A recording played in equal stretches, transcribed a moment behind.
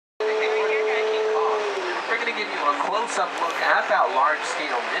to give you a close-up look at that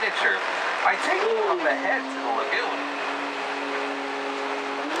large-scale miniature by taking you up ahead to the lagoon.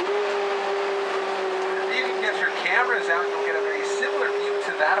 You can get your cameras out, you'll get a very similar view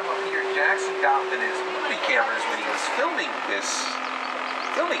to that of what Peter Jackson got with his movie cameras when he was filming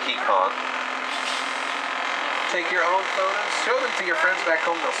King Kong. Take your own photos, show them to your friends back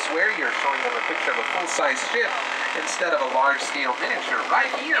home. They'll swear you're showing them a picture of a full-size ship instead of a large-scale miniature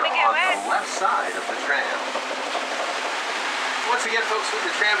right here on the left side of the tram. Once again, folks, when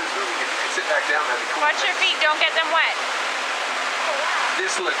the tram is moving, if you can sit back down, that'd be cool. Watch your feet, don't get them wet.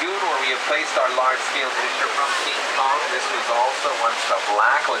 This lagoon where we have placed our large-scale miniature from King Kong, this was also once the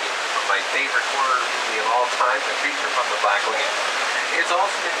Black Lagoon, my favorite horror movie of all time, The Creature from the Black Lagoon. It's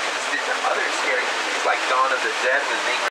also been used in other scary movies like Dawn of the Dead with